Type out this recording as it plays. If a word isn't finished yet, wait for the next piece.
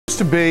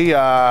to be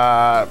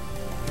at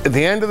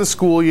the end of the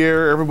school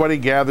year, everybody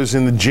gathers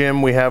in the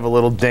gym. We have a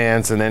little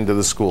dance, an end of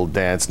the school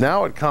dance.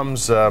 Now it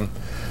comes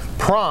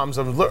proms.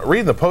 I was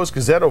reading the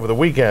Post-Gazette over the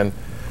weekend.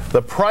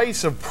 The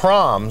price of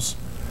proms,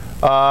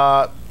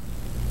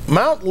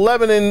 Mount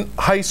Lebanon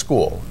High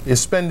School is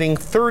spending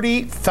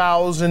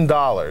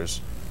 $30,000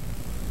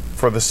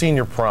 for the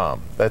senior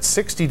prom. That's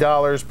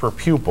 $60 per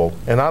pupil,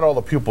 and not all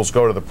the pupils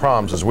go to the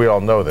proms, as we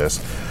all know this.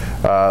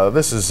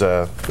 This is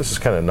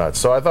kind of nuts.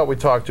 So I thought we'd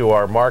talk to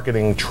our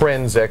marketing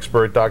trends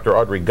expert, Dr.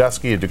 Audrey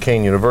Gusky at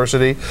Duquesne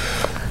University,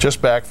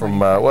 just back from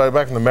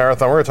back from the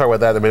marathon. We're going to talk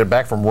about that in a minute.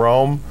 Back from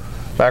Rome,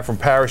 back from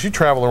Paris. You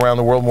travel around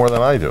the world more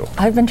than I do.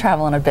 I've been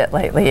traveling a bit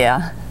lately,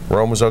 yeah.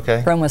 Rome was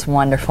okay? Rome was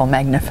wonderful,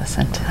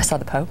 magnificent. I saw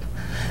the Pope.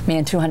 Me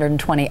and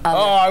 220 other.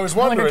 Oh, I was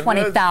wondering.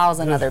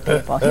 220,000 other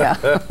people, yeah.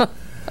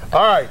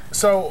 All right,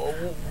 so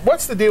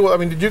what's the deal with, I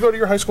mean, did you go to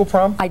your high school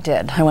prom? I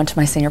did. I went to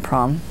my senior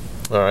prom.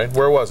 All right,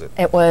 where was it?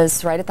 It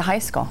was right at the high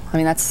school. I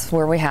mean, that's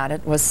where we had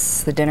it.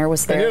 The dinner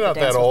was there. And you're not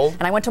that old.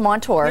 And I went to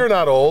Montour. You're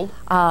not old.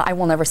 I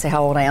will never say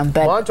how old I am,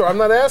 but Montour, I'm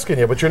not asking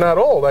you, but you're not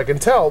old. I can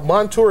tell.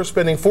 Montour is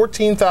spending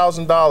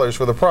 $14,000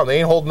 for the prom. They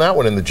ain't holding that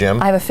one in the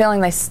gym. I have a feeling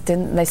they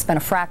spent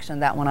a fraction of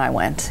that when I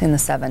went in the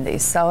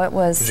 70s. So it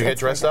was. Did you get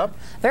dressed up?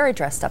 Very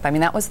dressed up. I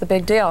mean, that was the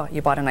big deal.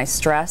 You bought a nice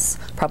dress,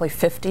 probably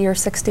 $50 or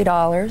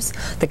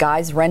 $60. The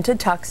guys rented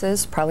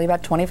tuxes, probably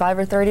about $25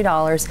 or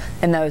 $30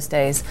 in those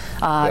days.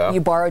 Yeah.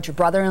 You borrowed your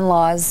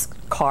brother-in-law's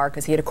car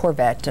because he had a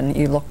Corvette and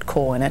you looked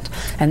cool in it,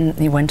 and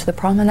you went to the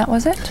prom and that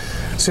was it.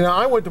 See, now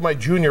I went to my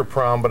junior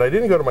prom, but I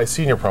didn't go to my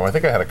senior prom. I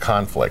think I had a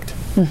conflict.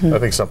 I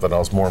think something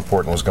else more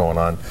important was going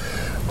on.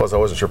 Plus, I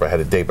wasn't sure if I had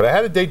a date, but I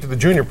had a date to the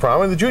junior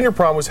prom, and the junior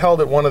prom was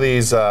held at one of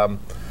these.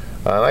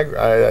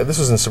 This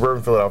was in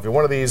suburban Philadelphia.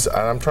 One of these,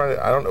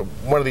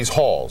 one of these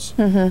halls,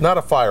 not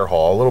a fire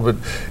hall. A little bit.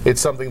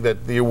 It's something that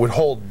you would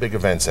hold big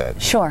events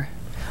at. Sure.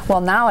 Well,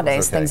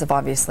 nowadays things have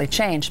obviously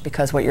changed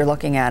because what you're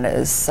looking at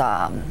is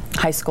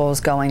high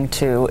schools going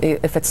to,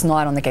 if it's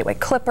not on the Gateway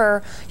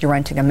Clipper, you're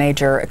renting a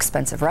major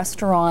expensive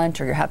restaurant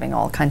or you're having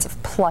all kinds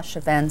of plush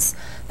events,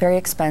 very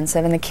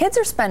expensive. And the kids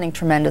are spending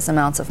tremendous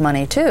amounts of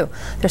money too.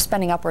 They're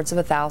spending upwards of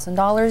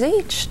 $1,000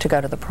 each to go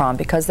to the prom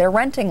because they're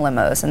renting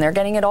limos and they're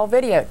getting it all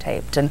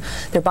videotaped and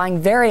they're buying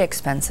very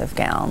expensive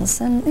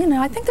gowns. And, you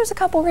know, I think there's a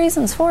couple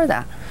reasons for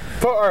that.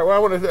 All right, well, I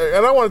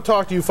want to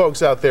talk to you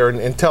folks out there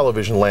in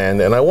television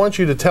land, and I want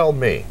you to tell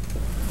me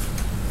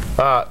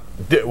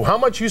how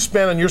much you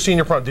spent on your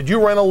senior prom. Did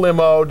you rent a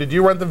limo? Did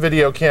you rent the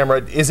video camera?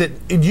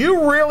 Do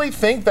you really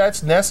think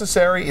that's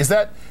necessary? Is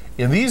that,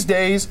 in these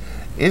days,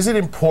 is it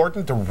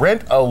important to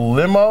rent a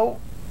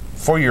limo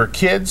for your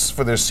kids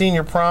for their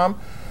senior prom?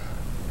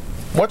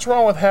 What's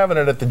wrong with having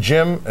it at the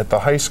gym at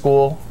the high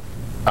school?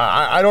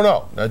 I don't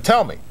know. Now,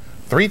 tell me.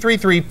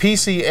 333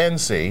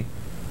 PCNC.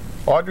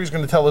 Audrey's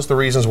going to tell us the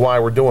reasons why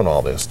we're doing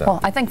all this now. Well,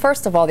 I think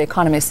first of all, the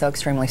economy is so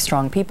extremely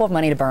strong. People have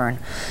money to burn.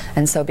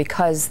 And so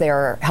because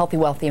they're healthy,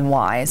 wealthy, and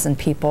wise, and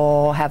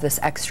people have this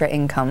extra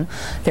income,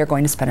 they're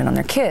going to spend it on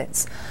their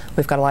kids.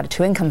 We've got a lot of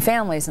two-income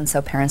families, and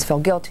so parents feel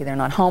guilty. They're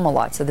not home a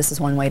lot, so this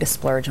is one way to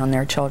splurge on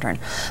their children.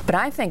 But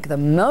I think the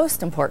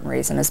most important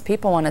reason is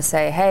people want to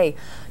say, hey,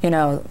 you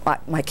know,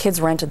 my kids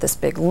rented this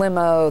big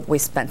limo. We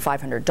spent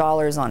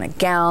 $500 on a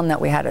gown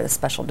that we had at a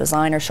special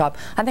designer shop.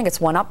 I think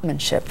it's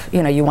one-upmanship.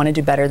 You know, you want to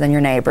do better than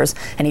your neighbors,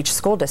 and each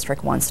school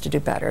district wants to do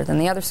better than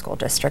the other school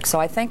district.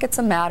 So I think it's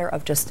a matter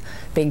of just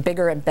being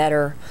bigger and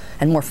better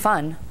and more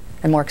fun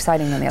and more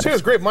exciting than the others. See, it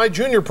was great. My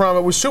junior prom,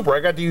 it was super. I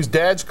got to use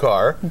Dad's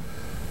car.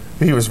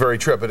 He was very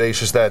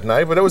trepidatious that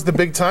night, but it was the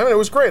big time, and it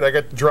was great. I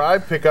got to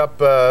drive, pick up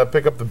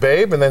the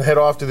babe, and then head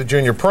off to the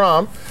junior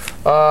prom.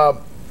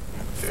 I'll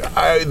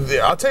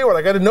tell you what,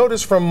 I got a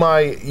notice from my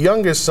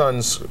youngest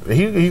son's,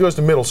 he goes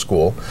to middle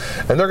school,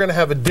 and they're going to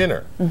have a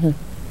dinner.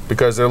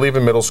 Because they're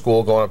leaving middle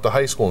school, going up to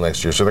high school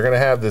next year. So they're going to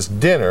have this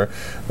dinner.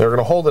 They're going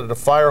to hold it at a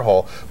fire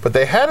hall. But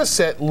they had to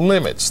set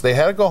limits. They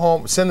had to go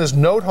home, send this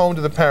note home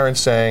to the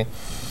parents saying,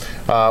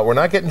 we're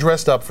not getting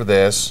dressed up for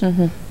this.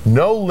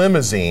 No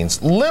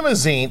limousines.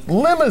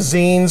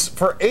 Limousines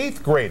for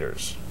 8th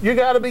graders. You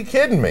got to be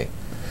kidding me.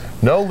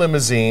 No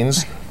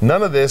limousines,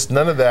 none of this,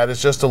 none of that.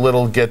 It's just a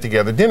little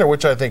get-together dinner,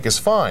 which I think is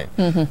fine.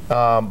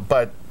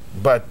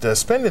 But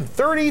spending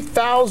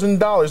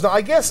 $30,000. Now,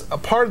 I guess a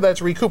part of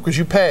that's recouped because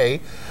you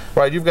pay,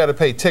 right? You've got to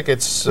pay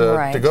tickets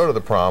to go to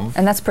the prom.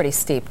 And that's pretty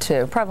steep,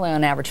 too. Probably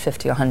on average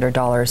 $50 or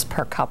 $100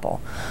 per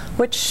couple,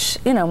 which,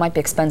 you know, might be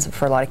expensive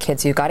for a lot of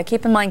kids. You've got to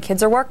keep in mind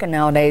kids are working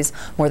nowadays.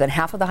 More than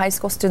half of the high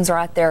school students are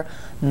out there,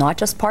 not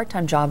just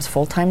part-time jobs,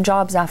 full-time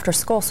jobs after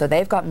school. So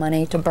they've got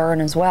money to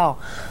burn as well.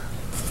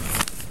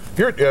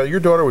 Your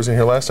daughter was in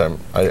here last time.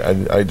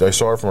 I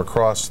saw her from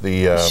across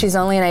the... She's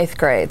only in 8th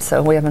grade,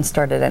 so we haven't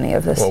started any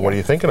of this Well, yet. what are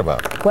you thinking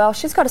about? Well,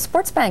 she's got a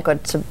sports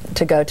banquet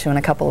to go to in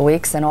a couple of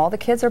weeks, and all the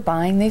kids are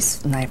buying these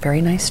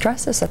very nice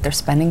dresses that they're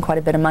spending quite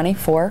a bit of money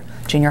for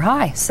junior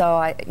high.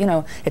 So, you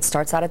know, it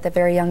starts out at that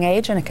very young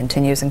age, and it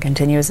continues and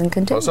continues and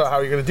continues. Well, so how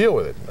are you going to deal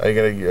with it? Are you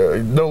going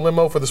to... no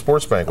limo for the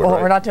sports banquet, Well,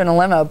 right? we're not doing a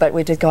limo, but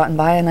we did go out and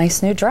buy a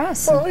nice new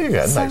dress. Well, you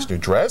got a nice new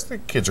dress. The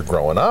kids are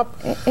growing up.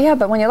 Yeah,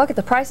 but when you look at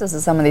the prices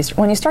of some of these,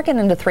 when you start getting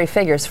into 3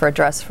 figures for a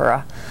dress for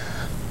a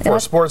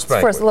sports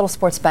banquet. For a little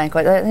sports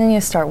banquet, then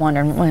you start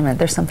wondering, wait a minute,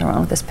 there's something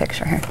wrong with this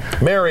picture here.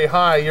 Mary,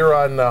 hi, you're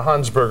on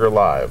Hansberger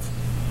Live.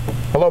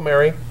 Hello,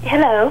 Mary.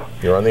 Hello.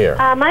 You're on the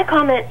air. My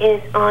comment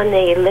is on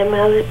the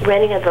limo,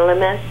 renting of the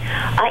limos.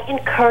 I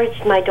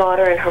encouraged my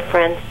daughter and her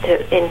friends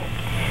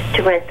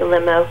to rent the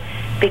limo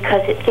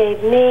because it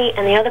gave me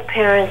and the other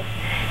parents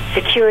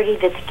security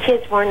that the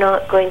kids were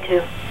not going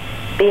to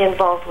be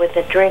involved with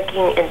the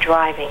drinking and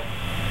driving.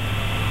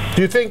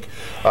 Do you think,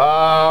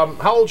 how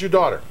old's your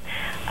daughter?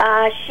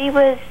 She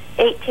was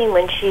 18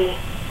 when she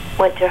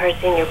went to her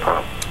senior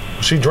prom.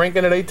 Was she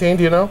drinking at 18,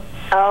 do you know?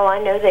 Oh,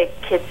 I know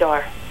that kids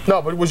are. No,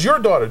 but was your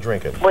daughter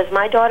drinking? Was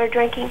my daughter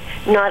drinking?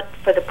 Not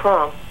for the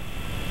prom.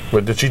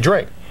 But did she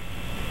drink?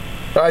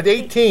 At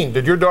 18,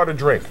 did your daughter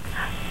drink?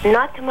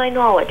 Not to my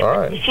knowledge. All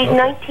right. She's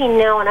 19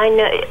 now, and I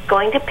know,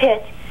 going to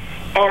Pitt,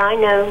 and I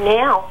know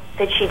now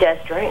that she does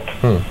drink.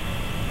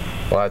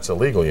 Well, that's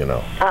illegal, you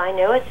know. I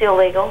know it's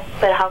illegal,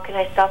 but how can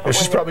I stop it?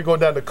 She's probably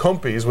going down to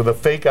Kumpi's with a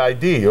fake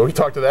ID. We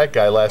talked to that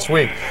guy last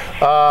week.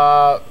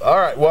 All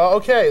right, well,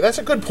 okay, that's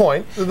a good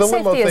point. The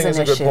limo thing is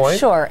a good point.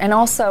 Sure, and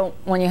also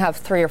when you have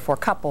 3 or 4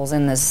 couples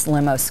in this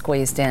limo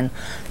squeezed in,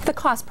 the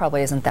cost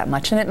probably isn't that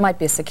much, and it might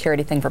be a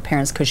security thing for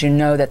parents because you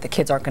know that the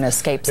kids aren't going to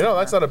escape somewhere. You know,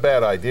 that's not a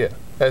bad idea.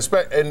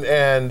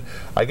 And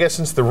I guess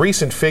since the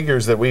recent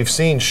figures that we've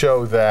seen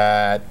show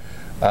that,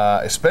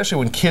 especially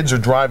when kids are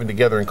driving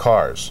together in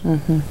cars,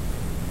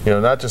 you know,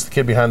 not just the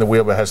kid behind the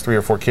wheel, but has 3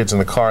 or 4 kids in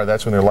the car,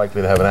 that's when they're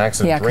likely to have an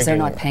accident. Yeah, because they're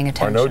not paying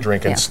attention. Or no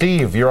drinking. Yeah.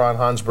 Steve, you're on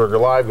Hansberger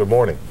Live. Good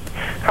morning.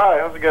 Hi,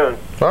 how's it going?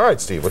 All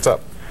right, Steve, what's up?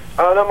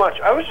 Not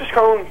much. I was just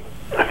calling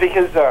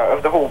because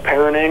of the whole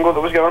parent angle that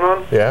was going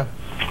on. Yeah?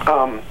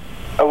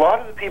 A lot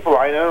of the people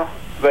I know,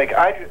 like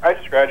I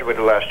just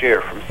graduated last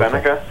year from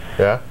Seneca.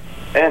 Yeah?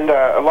 And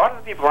a lot of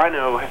the people I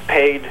know have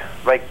paid,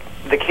 like,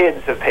 the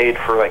kids have paid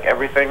for, like,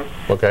 everything.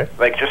 Okay.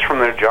 Like, just from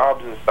their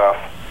jobs and stuff.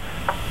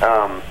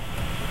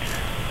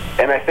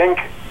 And I think,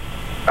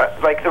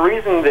 like, the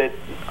reason that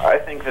I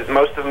think that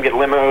most of them get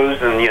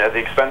limos and, you know, the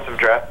expensive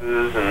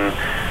dresses and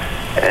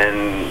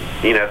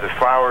you know, the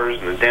flowers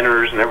and the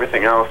dinners and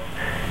everything else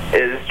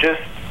is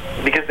just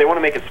because they want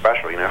to make it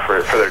special, you know,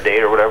 for their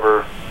date or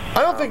whatever.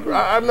 I don't think,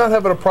 I'm not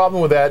having a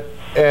problem with that,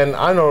 and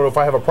I don't know if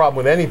I have a problem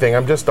with anything.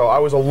 I'm just, I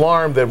was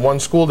alarmed that one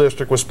school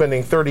district was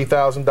spending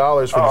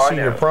 $30,000 for the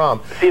senior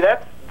prom. See,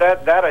 that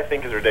I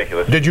think is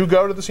ridiculous. Did you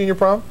go to the senior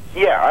prom?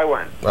 Yeah, I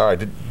went. All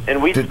right.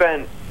 And we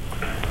spent,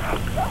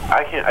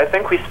 I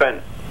think we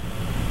spent,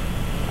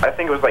 I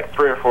think it was like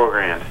 3 or 4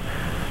 grand.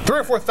 3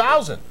 or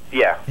 4,000?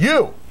 Yeah.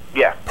 You?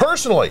 Yeah.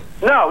 Personally?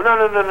 No.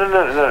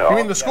 You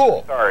mean the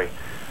school? Sorry.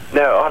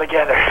 No,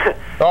 altogether.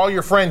 All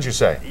your friends, you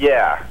say?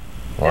 Yeah.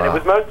 Wow. And it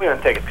was mostly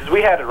on tickets, because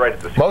we had it right at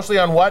the school. Mostly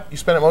on what? You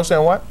spent it mostly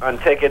on what? On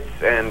tickets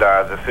and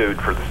the food,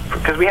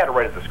 because we had it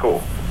right at the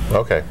school.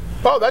 Okay.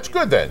 Oh, that's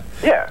good then.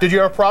 Yeah. Did you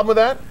have a problem with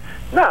that?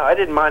 No, I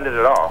didn't mind it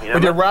at all. You know,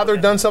 Would you rather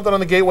done something on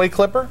the Gateway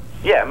Clipper?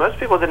 Yeah, most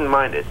people didn't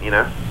mind it, you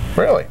know.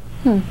 Really?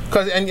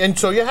 And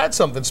so you had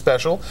something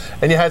special,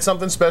 and you had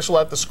something special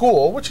at the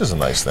school, which is a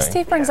nice thing.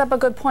 Steve brings up a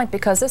good point,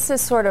 because this is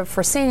sort of,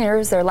 for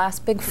seniors, their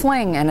last big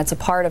fling, and it's a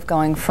part of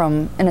going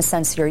from, in a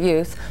sense, your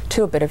youth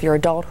to a bit of your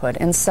adulthood.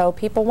 And so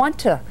people want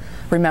to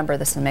remember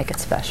this and make it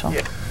special.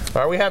 Yeah.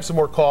 All right, we have some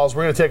more calls.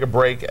 We're going to take a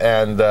break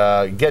and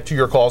get to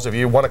your calls if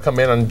you want to come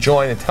in and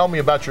join and tell me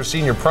about your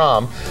senior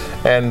prom.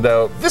 And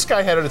this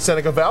guy had it at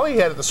Seneca Valley. He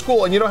had it at the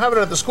school. And you know, having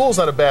it at the school is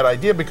not a bad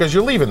idea because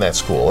you're leaving that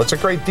school. It's a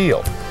great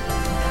deal.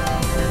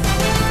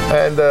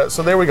 And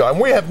so there we go.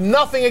 And we have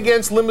nothing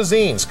against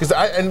limousines.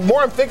 And the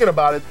more I'm thinking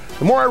about it,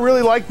 the more I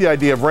really like the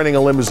idea of renting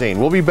a limousine.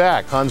 We'll be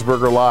back.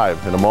 Hansberger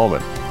Live in a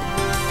moment.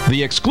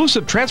 The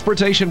exclusive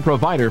transportation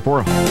provider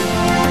for...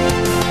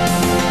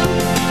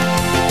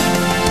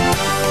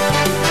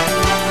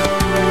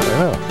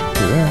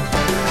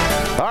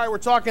 All right, we're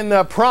talking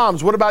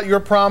proms. What about your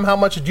prom? How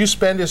much did you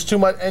spend? Is too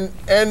much? And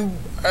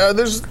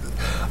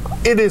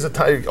it is a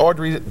time.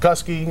 Audrey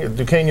Gusky,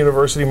 Duquesne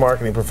University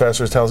marketing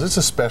professor, tells us it's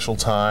a special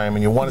time,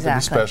 and you want it to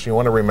be special. You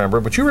want to remember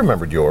it, but you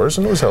remembered yours,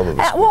 and it was held at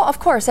the school. Well, of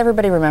course,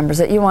 everybody remembers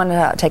it. You want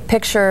to take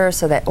pictures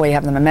so that way you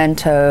have the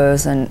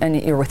mementos,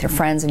 and you're with your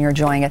friends and you're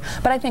enjoying it.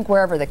 But I think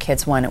wherever the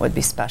kids went, it would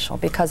be special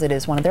because it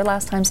is one of their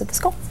last times at the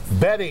school.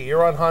 Betty,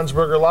 you're on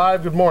Hansberger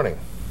Live. Good morning.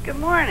 Good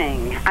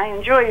morning. I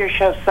enjoy your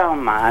show so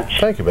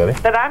much. Thank you, Betty.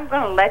 But I'm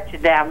going to let you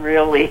down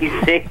real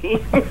easy.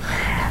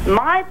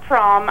 My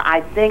prom, I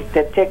think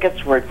the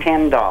tickets were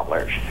 $10.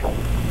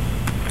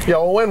 Yeah,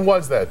 well, when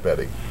was that,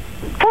 Betty?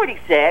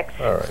 46.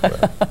 All right.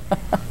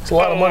 It's a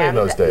lot of money in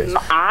those days.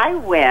 I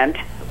went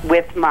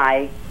with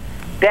my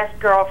best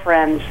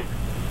girlfriend's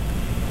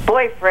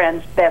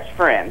boyfriend's best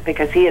friend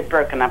because he had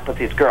broken up with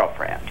his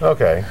girlfriend.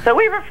 Okay. So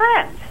we were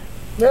friends.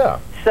 Yeah.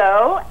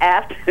 So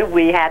after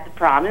we had the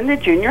prom in the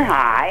junior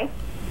high,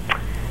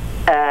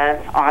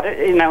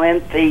 in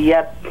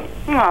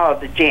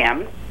the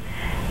gym,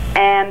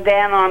 and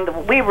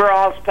then we were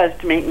all supposed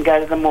to meet and go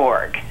to the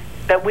morgue,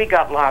 but we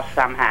got lost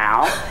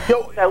somehow.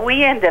 So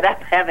we ended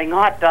up having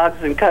hot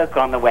dogs and Coke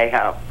on the way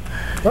home.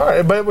 All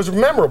right, but it was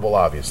memorable,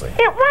 obviously.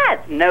 It was.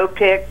 No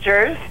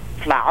pictures,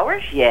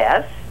 flowers,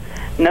 yes.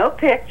 No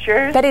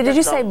pictures. Betty, did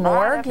you say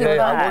morgue?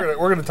 Yeah,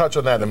 we're gonna touch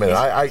on that in a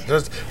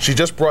minute. She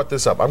just brought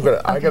this up.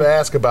 I gotta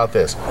ask about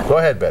this. Go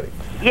ahead, Betty.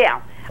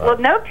 Yeah. Well,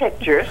 no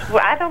pictures.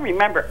 Well, I don't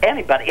remember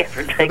anybody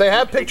ever taking. Did they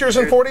have pictures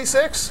in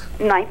 '46?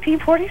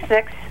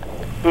 1946.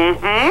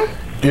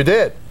 Mm-hmm. You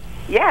did?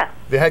 Yeah.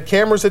 They had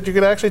cameras that you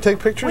could actually take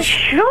pictures? Well,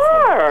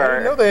 sure.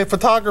 I didn't know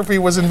photography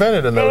was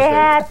invented in those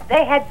days.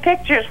 They had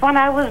pictures when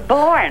I was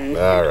born.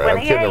 All right,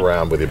 I'm kidding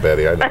around with you,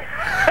 Betty. I know.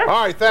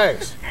 All right,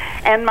 thanks.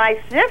 And my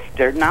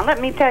sister, now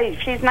let me tell you,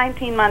 she's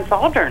 19 months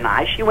older than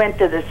I. She went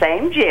to the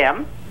same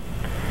gym,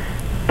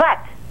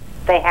 but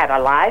they had a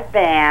live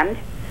band,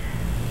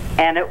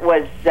 and it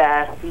was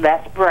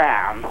Les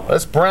Brown.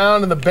 Les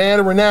Brown and the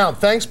Band of Renown.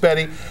 Thanks,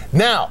 Betty.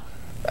 Now,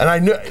 and I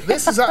knew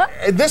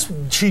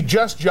she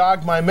just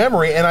jogged my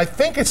memory, and I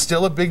think it's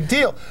still a big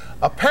deal.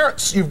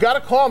 Apparently, you've got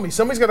to call me.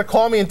 Somebody's got to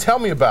call me and tell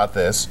me about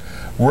this.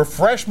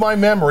 Refresh my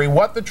memory,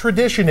 what the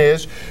tradition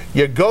is.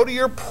 You go to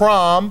your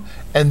prom,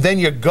 and then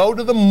you go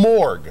to the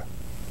morgue.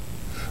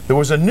 There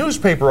was a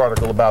newspaper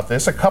article about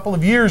this a couple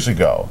of years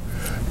ago.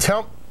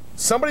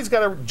 Somebody's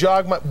got to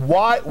jog my.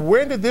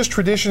 When did this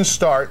tradition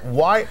start?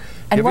 Why?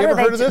 Have you ever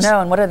heard of this? No,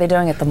 and what are they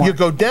doing at the morgue? You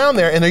go down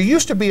there, and there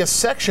used to be a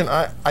section,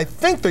 I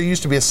think there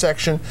used to be a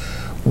section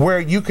where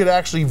you could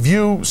actually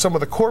view some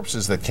of the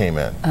corpses that came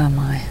in. Oh,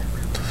 my.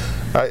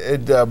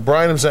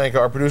 Brian Zanka,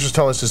 our producer's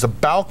telling us there's a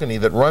balcony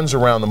that runs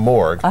around the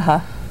morgue.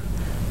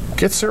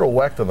 Get Cyril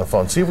Wecht on the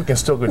phone. See if we can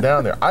still go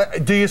down there.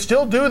 Do you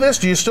still do this?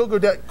 Do you still go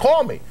down?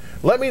 Call me.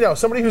 Let me know.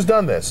 Somebody who's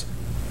done this.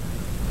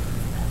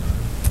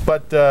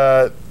 But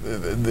I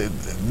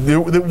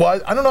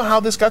don't know how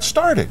this got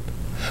started.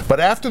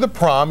 But after the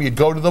prom, you'd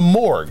go to the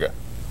morgue.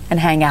 And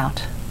hang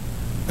out.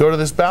 Go to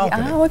this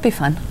balcony. Yeah, it would be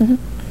fun.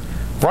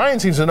 Brian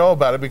seems to know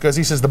about it because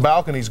he says the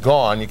balcony's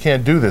gone. You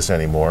can't do this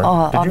anymore.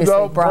 Did you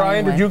go,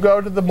 Brian? Did you go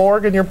to the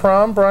morgue in your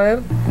prom,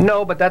 Brian?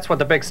 No, but that's what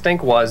the big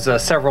stink was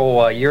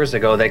several years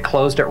ago. They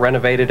closed it,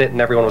 renovated it, and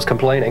everyone was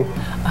complaining.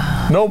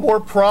 No more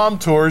prom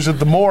tours at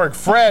the morgue.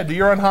 Fred,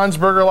 you're on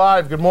Hansberger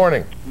Live. Good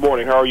morning. Good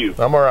morning. How are you?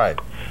 I'm all right.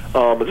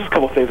 Just a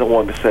couple of things I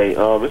wanted to say.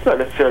 It's not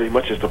necessarily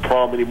much as the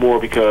prom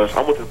anymore because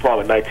I went to the prom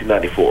in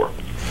 1994.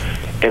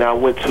 And I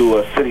went to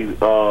a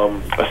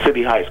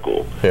city high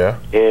school. Yeah.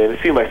 And it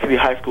seems like city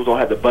high schools don't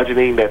have the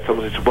budgeting that some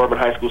of the suburban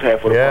high schools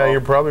have for the prom. Yeah, you're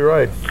probably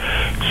right.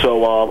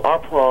 So our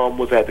prom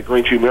was at the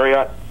Green Tree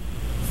Marriott.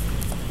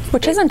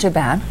 Which isn't too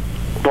bad.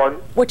 Pardon?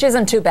 Which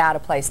isn't too bad a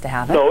place to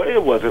have it. No,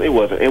 it wasn't. It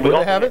wasn't. And where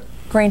they have it?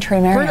 Green Tree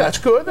Marriott. That's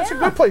good. That's a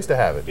good place to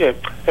have it. Yeah.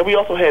 And we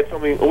also had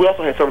something. We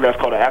also had something that's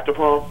called an after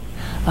prom.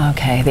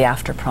 Okay, the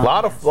after prom. A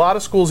lot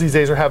of schools these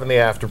days are having the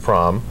after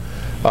prom.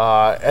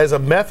 As a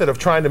method of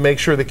trying to make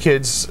sure the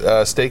kids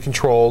stay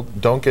controlled,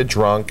 don't get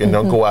drunk, and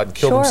don't go out and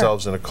kill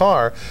themselves in a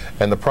car,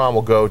 and the prom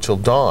will go till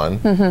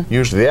dawn.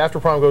 Usually the after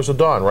prom goes till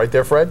dawn, right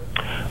there, Fred?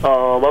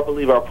 I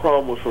believe our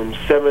prom was from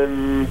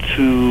 7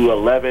 to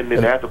 11,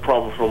 and the after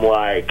prom was from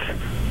like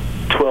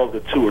 12 to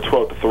 2 or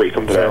 12 to 3,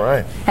 something like that.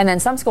 Right. And then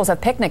some schools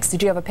have picnics.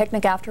 Did you have a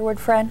picnic afterward,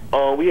 Fred?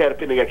 We had a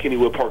picnic at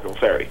Kennywood Park on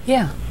Saturday.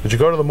 Yeah. Did you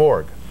go to the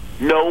morgue?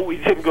 No, we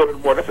didn't go to the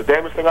morgue. That's the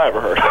damnest thing I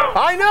ever heard.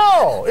 I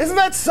know! Isn't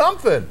that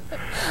something?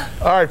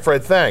 All right,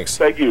 Fred, thanks.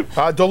 Thank you.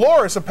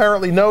 Dolores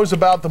apparently knows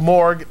about the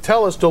morgue.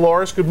 Tell us,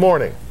 Dolores, good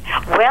morning.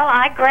 Well,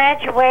 I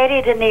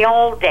graduated in the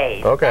old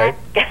days. Okay.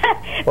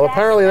 Well,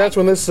 apparently that's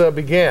when this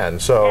began,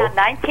 so...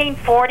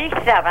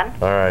 1947.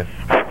 All right.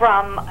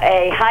 From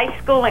a high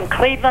school in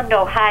Cleveland,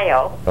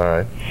 Ohio. All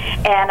right.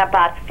 And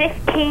about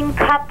 15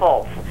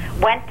 couples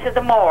went to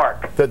the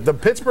morgue. The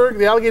Pittsburgh,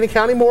 the Allegheny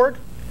County morgue?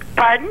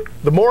 Pardon?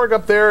 The morgue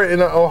up there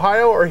in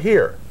Ohio or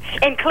here?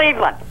 In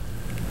Cleveland.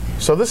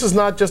 So this is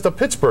not just a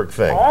Pittsburgh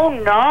thing? Oh,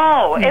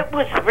 no. It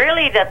was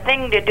really the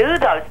thing to do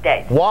those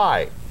days.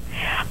 Why?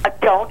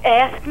 Don't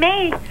ask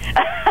me.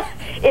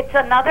 It's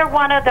another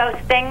one of those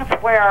things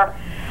where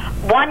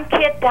one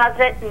kid does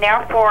it, and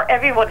therefore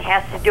everyone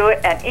has to do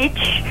it, and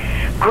each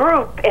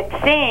group, it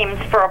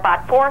seems, for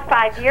about 4 or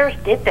 5 years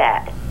did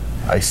that.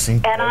 I see.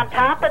 And on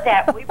top of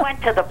that, we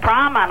went to the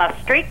prom on a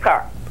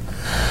streetcar.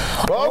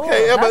 Well,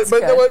 okay,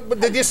 but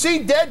did you see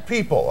dead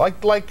people?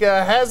 Like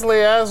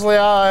Hasley,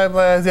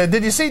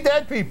 did you see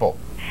dead people?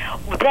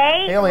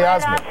 They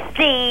let us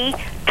see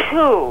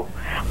 2,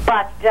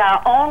 but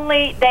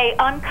only they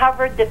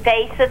uncovered the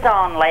faces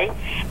only,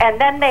 and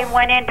then they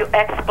went into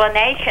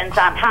explanations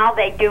on how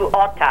they do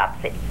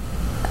autopsies.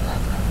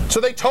 So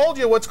they told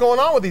you what's going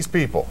on with these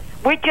people?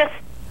 We just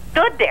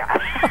stood there.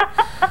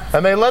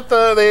 And they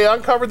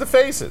uncovered the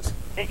faces?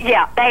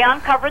 Yeah, they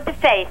uncovered the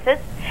faces,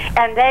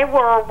 and they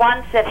were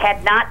ones that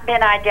had not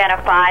been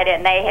identified,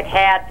 and they had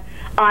had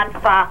on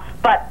file,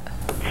 but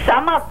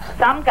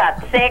some got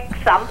sick,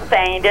 some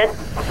fainted.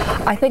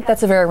 I think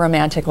that's a very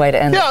romantic way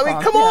to end. Yeah, I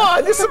mean, come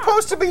on, it's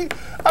supposed to be.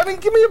 I mean,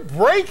 give me a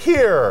break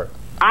here.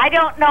 I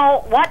don't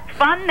know what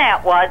fun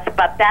that was,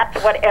 but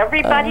that's what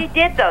everybody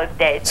did those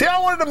days. See, I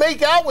wanted to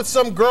make out with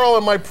some girl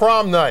in my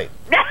prom night.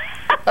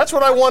 That's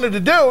what I wanted to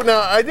do. Now,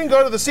 I didn't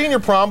go to the senior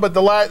prom, but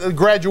the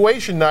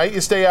graduation night,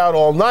 you stay out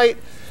all night.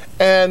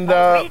 And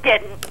we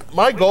didn't.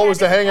 My goal was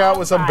to hang out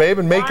with some babe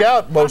and make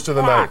out most of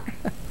the night.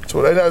 That's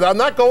what I'm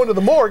not going to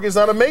the morgue. It's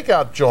not a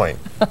make-out joint.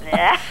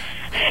 Yeah.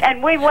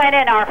 And we went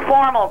in our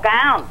formal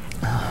gowns.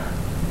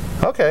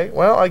 Okay,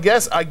 well, I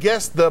guess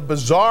the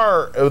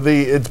bizarre,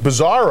 it's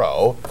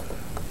bizarro.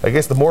 I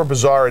guess the more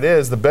bizarre it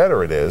is, the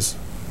better it is.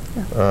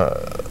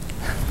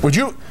 Would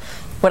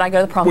I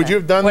go to the prom? Would you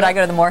have done that? Would I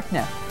go to the morgue?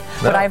 No.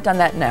 Would I have done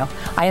that? No.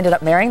 I ended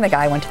up marrying the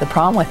guy I went to the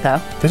prom with, though.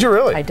 Did you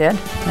really? I did.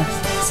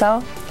 Yes.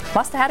 So,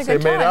 must have had a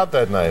good time. They made out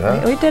that night,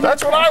 huh? We did.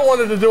 That's what I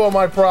wanted to do on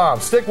my prom.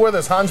 Stick with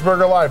us.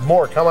 Hansberger Live.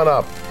 More coming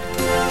up.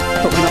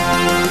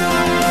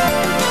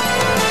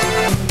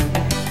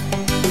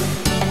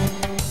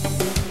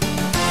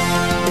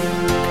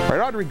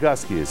 Audrey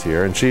Gusky is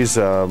here, and she's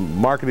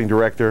marketing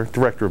director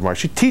of marketing.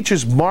 She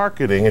teaches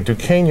marketing at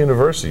Duquesne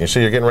University.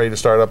 So you're getting ready to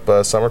start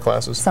up summer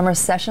classes? Summer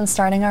session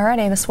starting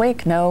already this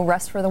week. No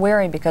rest for the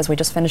weary because we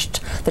just finished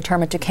the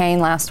term at Duquesne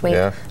last week.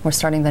 Yeah. We're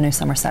starting the new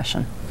summer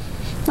session.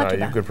 You're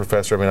a good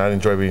professor. I mean, I'd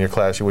enjoy being in your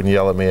class. You wouldn't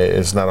yell at me.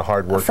 It's not a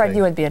hard work Fred, thing.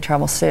 you would be a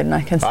trouble student.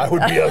 I can say I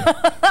would be a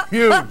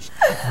huge,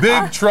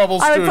 big trouble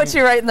student. I would put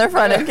you right in the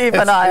front and keep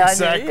an eye on you.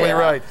 Exactly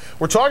right.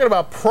 We're talking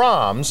about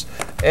proms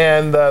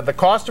and the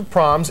cost of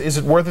proms. Is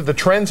it worth it? The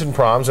trends in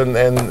proms and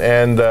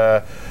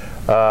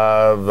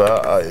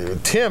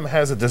Tim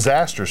has a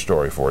disaster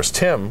story for us.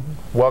 Tim,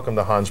 welcome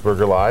to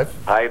Hansberger Live.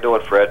 How you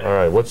doing, Fred? All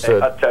right.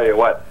 I'll tell you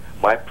what.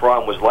 My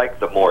prom was like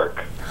the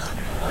morgue.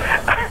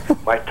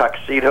 My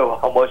tuxedo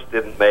almost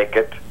didn't make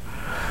it.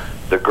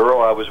 The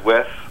girl I was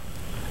with,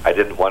 I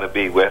didn't want to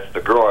be with.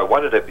 The girl I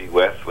wanted to be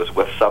with was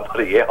with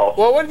somebody else.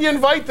 Well, what did you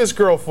invite this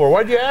girl for?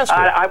 Why did you ask her?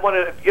 I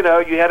wanted, you know,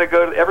 you had to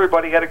go.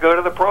 Everybody had to go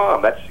to the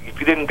prom. That's if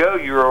you didn't go,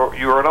 you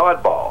were an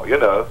oddball, you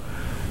know.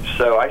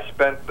 So I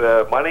spent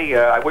money.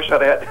 I wish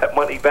I'd had that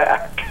money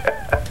back.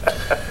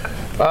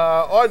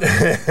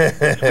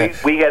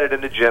 we had it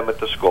in the gym at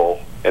the school,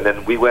 and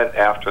then we went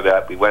after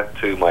that. We went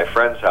to my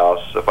friend's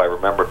house, if I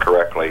remember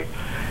correctly,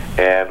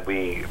 and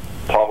we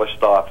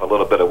polished off a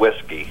little bit of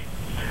whiskey,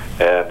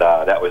 and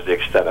that was the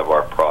extent of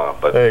our prom.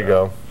 But there you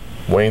go,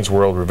 Wayne's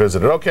World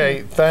revisited.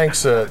 Okay,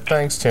 thanks,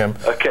 thanks, Tim.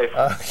 Okay,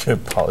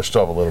 polished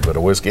off a little bit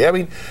of whiskey. I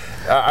mean,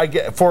 I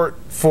get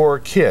for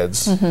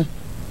kids.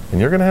 And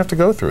you're going to have to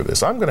go through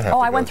this. I'm going to have to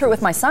I went through it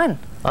with my son.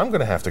 I'm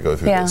going to have to go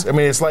through this. I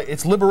mean,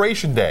 it's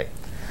Liberation Day.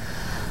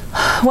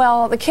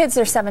 Well, the kids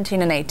are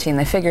 17 and 18.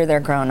 They figure they're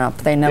grown up.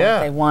 They know what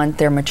they want.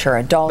 They're mature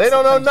adults. They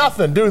don't know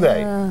nothing, do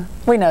they?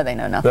 We know they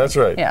know nothing. That's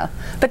right. Yeah.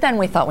 But then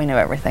we thought we knew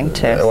everything,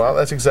 too. Well,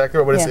 that's exactly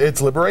right. But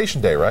it's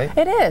Liberation Day, right?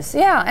 It is,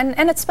 yeah.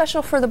 And it's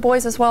special for the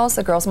boys as well as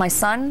the girls. My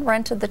son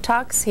rented the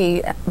tux.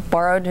 He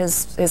borrowed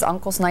his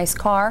uncle's nice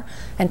car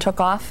and took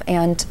off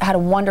and had a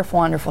wonderful,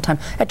 wonderful time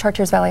at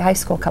Chartiers Valley High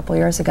School a couple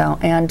years ago.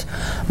 And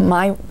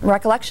my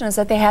recollection is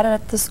that they had it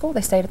at the school.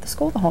 They stayed at the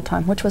school the whole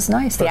time, which was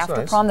nice. The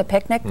after prom, the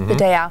picnic, the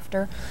day after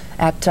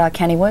at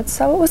Kennywood,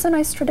 so it was a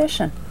nice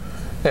tradition.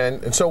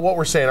 And so what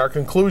we're saying, our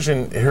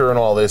conclusion here in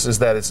all this is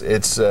that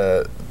it's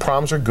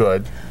proms are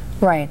good.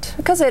 Right,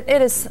 because it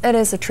is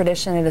a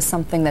tradition. It is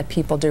something that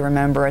people do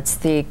remember. It's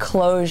the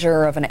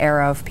closure of an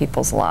era of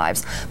people's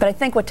lives. But I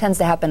think what tends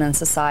to happen in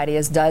society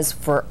does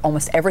for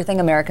almost everything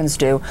Americans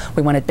do.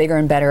 We want it bigger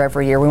and better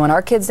every year. We want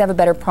our kids to have a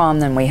better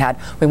prom than we had.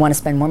 We want to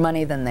spend more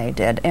money than they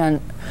did,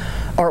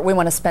 or we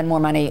want to spend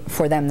more money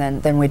for them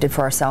than we did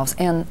for ourselves.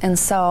 And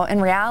so in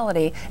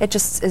reality, it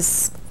just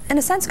is, in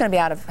a sense, going to be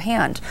out of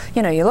hand.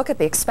 You know, you look at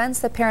the expense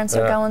that parents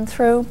are going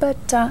through, but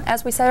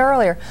as we said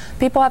earlier,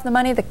 people have the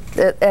money,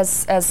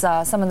 as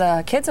some of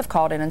the kids have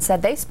called in and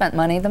said they spent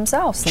money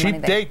themselves.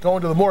 Cheap date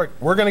going to the morgue.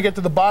 We're going to get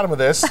to the bottom of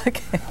this.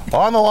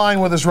 On the line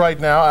with us right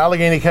now,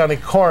 Allegheny County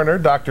Coroner,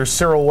 Dr.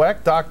 Cyril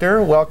Weck.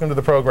 Doctor, welcome to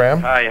the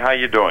program. Hi, how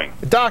you doing?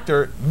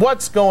 Doctor,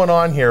 what's going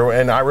on here?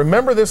 And I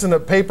remember this in the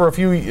paper a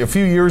few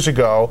years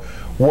ago.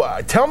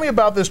 Tell me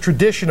about this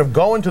tradition of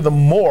going to the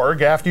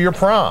morgue after your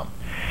prom.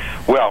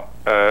 Well,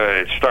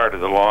 it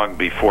started long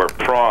before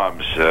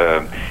proms.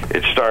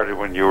 It started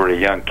when you were a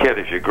young kid,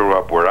 if you grew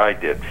up where I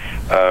did.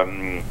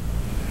 The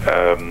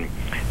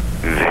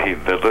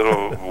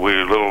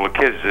little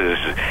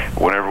kids,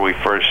 whenever we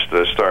first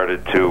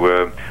started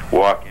to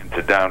walk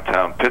into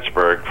downtown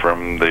Pittsburgh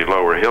from the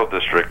Lower Hill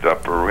District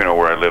up,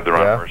 where I lived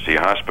around Mercy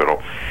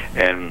Hospital,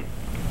 and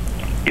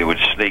you would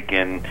sneak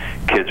in.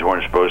 Kids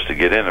weren't supposed to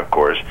get in, of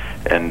course,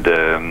 and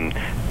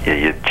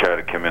you'd try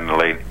to come in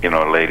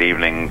late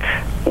evening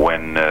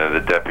when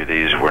the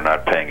deputies were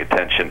not paying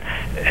attention,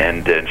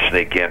 and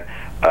sneak in.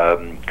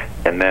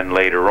 And then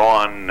later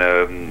on,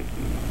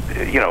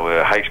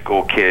 high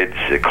school kids,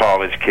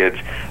 college kids,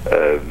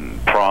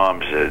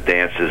 proms,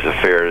 dances,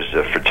 affairs,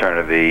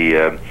 fraternity,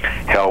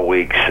 hell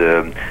weeks,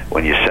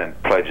 when you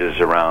sent pledges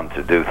around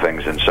to do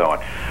things and so on.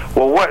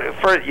 Well,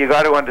 first you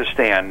got to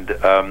understand,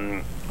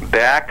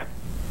 back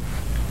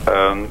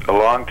a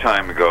long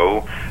time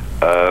ago,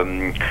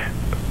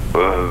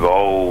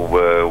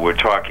 we're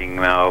talking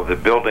now, the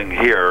building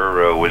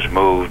here was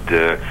moved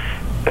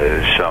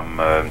some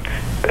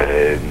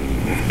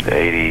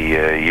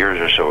 80 years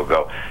or so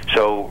ago.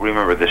 So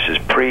remember, this is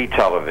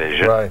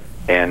pre-television. Right.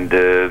 And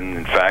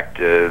in fact,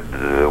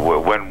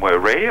 when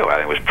radio, I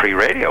think it was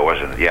pre-radio,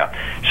 wasn't it? Yeah.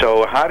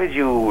 So how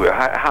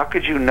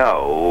could you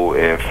know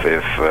if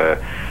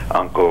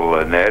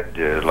Uncle Ned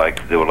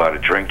liked to do a lot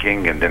of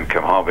drinking and then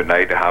come home at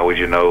night? How would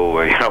you know,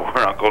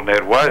 where Uncle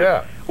Ned was?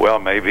 Yeah. Well,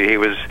 maybe he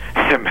was,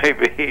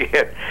 maybe he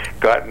had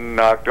gotten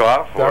knocked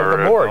off or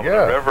the morgue, the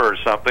river or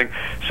something.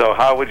 So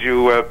how would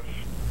you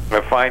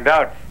find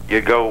out?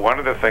 You go. One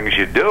of the things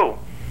you do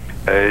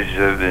is,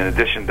 in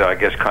addition to, I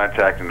guess,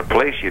 contacting the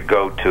police, you'd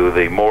go to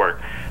the morgue.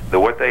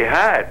 What they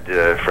had,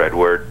 Fred,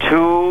 were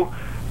two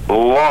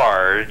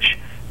large,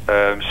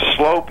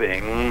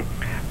 sloping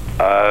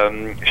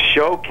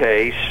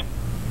showcase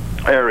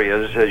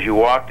areas as you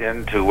walked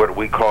into what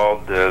we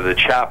called the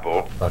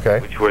chapel,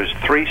 which was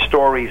 3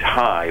 stories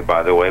high,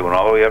 by the way, went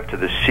all the way up to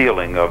the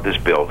ceiling of this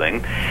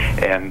building.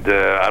 And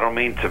I don't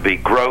mean to be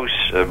gross,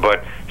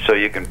 but so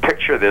you can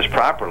picture this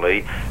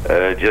properly,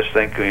 just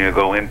think when you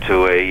go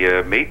into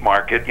a meat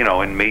market,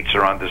 and meats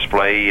are on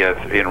display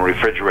in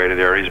refrigerated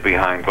areas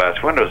behind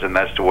glass windows, and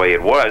that's the way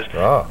it was.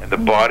 Oh. And the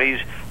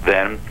bodies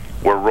then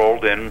were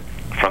rolled in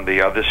from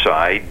the other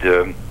side,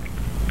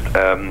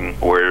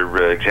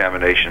 where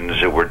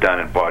examinations were done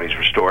and bodies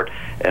were stored,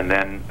 and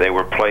then they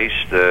were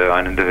placed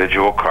on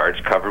individual carts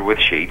covered with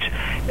sheets,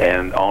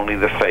 and only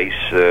the face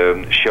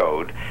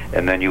showed,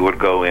 and then you would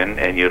go in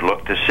and you'd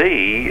look to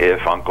see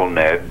if Uncle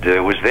Ned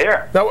was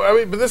there. Now,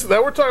 but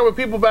now we're talking about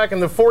people back in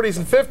the 40s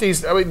and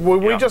 50s.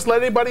 Would we just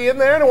let anybody in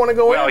there to want to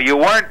go in? Well, you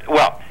weren't.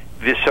 Well,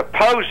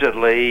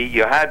 supposedly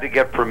you had to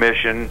get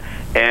permission,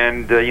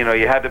 and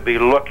you had to be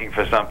looking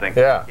for something.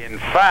 Yeah. In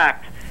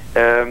fact,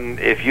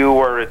 if you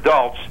were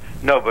adults,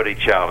 nobody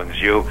challenged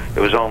you.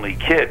 It was only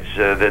kids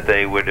that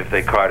they would, if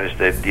they caught us,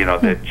 they'd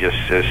just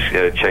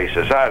chase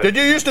us out. Did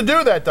you used to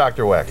do that,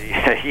 Dr. Weck?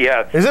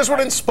 Yeah. Is this what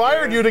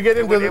inspired you to get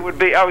into? It would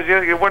be.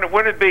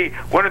 Wouldn't it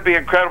be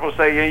incredible to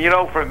say?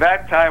 From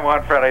that time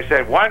on, Fred, I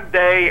said, one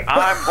day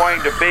I'm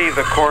going to be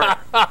the coroner.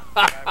 I'm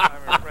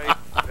afraid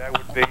that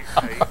would be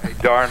a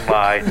darn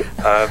lie.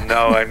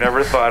 No, I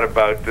never thought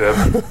about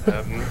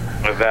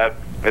that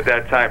at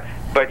that time.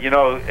 But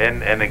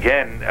and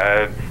again,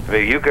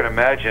 you can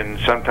imagine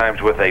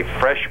sometimes with a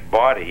fresh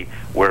body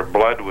where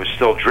blood was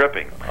still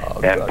dripping,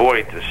 and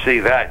boy, to see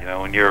that,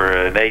 when you're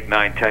an 8,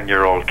 9,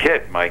 10-year-old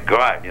kid, my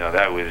God,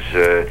 that was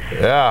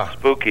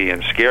spooky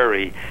and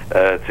scary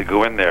to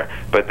go in there.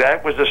 But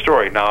that was the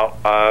story. Now,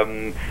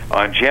 on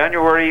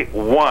January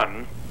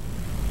 1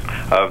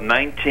 of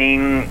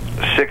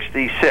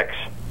 1966,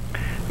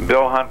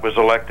 Bill Hunt was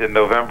elected in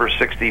November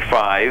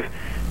 '65.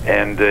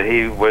 And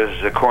he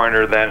was a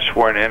coroner then,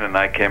 sworn in, and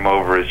I came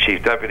over as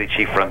deputy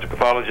chief forensic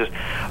pathologist.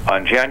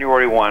 On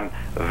January 1,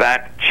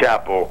 that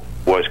chapel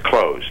was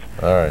closed.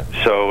 All right.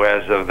 So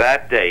as of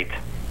that date,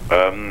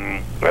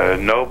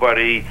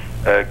 nobody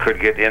could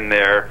get in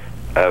there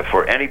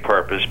for any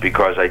purpose,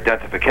 because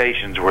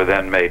identifications were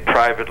then made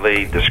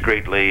privately,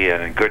 discreetly,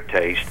 and in good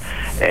taste.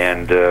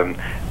 And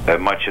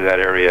much of that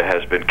area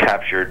has been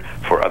captured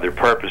for other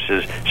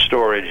purposes.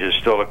 Storage is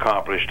still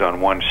accomplished on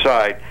one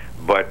side,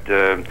 but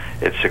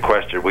it's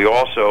sequestered. We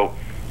also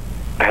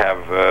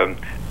have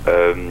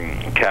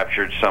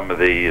captured some of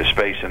the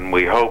space, and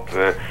we hope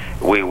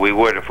we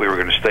would, if we were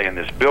going to stay in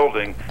this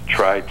building,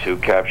 try to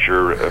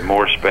capture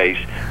more space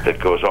that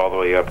goes all the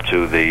way up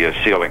to the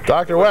ceiling.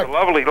 Dr. Weck. A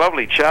lovely,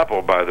 lovely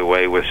chapel, by the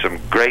way, with some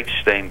great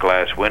stained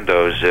glass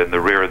windows in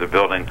the rear of the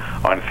building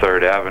on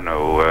 3rd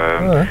Avenue,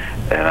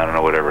 and I don't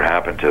know whatever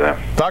happened to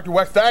them. Dr.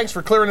 Weck, thanks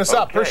for clearing this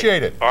up.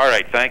 Appreciate it. All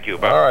right, thank you.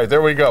 Bye. All right,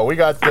 there we go. We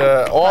got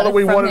all that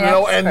we wanted to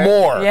know and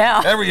more.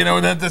 Yeah.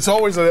 That's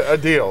always a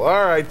deal.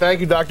 All right, thank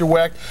you, Dr.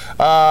 Weck.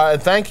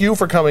 And thank you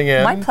for coming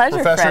in. My pleasure,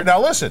 Professor. Fred. Now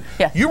listen,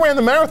 you ran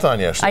the marathon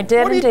yesterday. I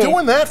did. What are you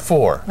doing that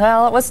for?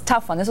 Well, it was a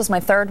tough one. This was my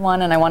 3rd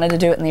one, and I wanted to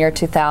do it in the year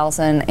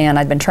 2000, and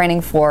I'd been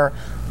training for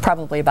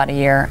probably about a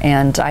year,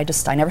 and I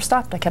never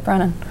stopped. I kept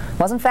running.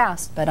 Wasn't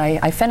fast, but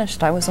I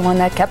finished. I was the one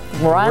that kept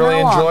running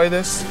Really along. enjoy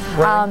this?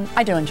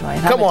 I do enjoy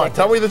it. Come on,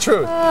 tell me the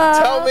truth.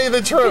 Tell me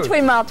the truth.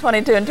 Between mile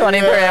 22 and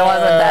 23, I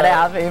wasn't that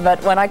happy,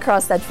 but when I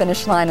crossed that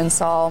finish line and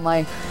saw all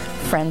my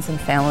friends and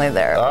family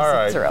there, it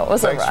was a thrill. It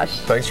was a rush.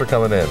 Thanks for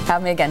coming in.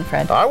 Have me again,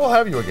 Fred. I will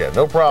have you again.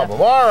 No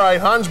problem. All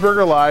right, Hans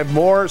Berger Live.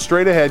 More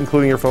straight ahead,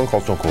 including your phone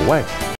calls. Don't go away.